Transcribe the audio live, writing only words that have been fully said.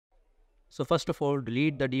So first of all,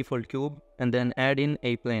 delete the default cube and then add in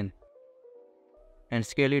a plane and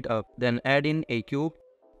scale it up. Then add in a cube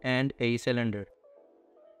and a cylinder.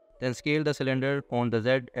 Then scale the cylinder on the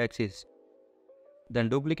Z axis. Then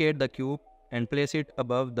duplicate the cube and place it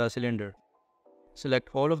above the cylinder. Select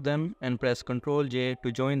all of them and press Ctrl J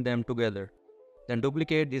to join them together. Then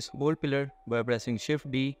duplicate this whole pillar by pressing Shift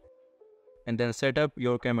D and then set up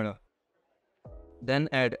your camera. Then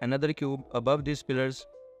add another cube above these pillars.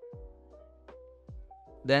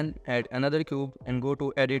 Then add another cube and go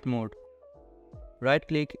to edit mode. Right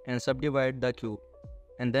click and subdivide the cube.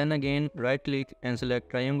 And then again right click and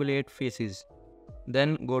select triangulate faces.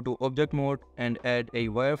 Then go to object mode and add a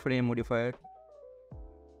wireframe modifier.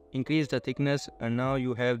 Increase the thickness and now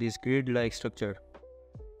you have this grid-like structure.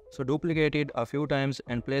 So duplicate it a few times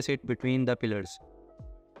and place it between the pillars.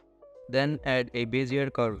 Then add a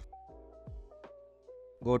Bezier curve.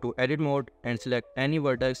 Go to edit mode and select any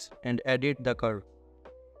vertex and edit the curve.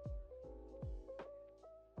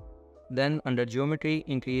 Then under geometry,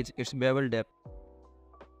 increase its bevel depth.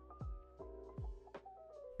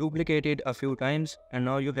 Duplicate it a few times and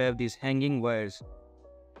now you have these hanging wires.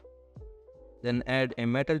 Then add a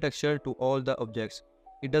metal texture to all the objects.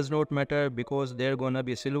 It does not matter because they're gonna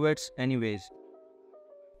be silhouettes anyways.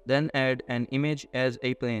 Then add an image as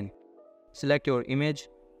a plane. Select your image,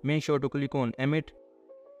 make sure to click on emit,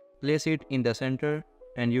 place it in the center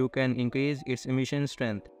and you can increase its emission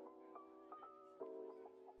strength.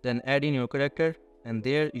 Then add in your character and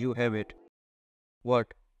there you have it.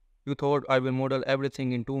 What? You thought I will model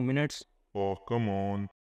everything in 2 minutes? Oh, come on.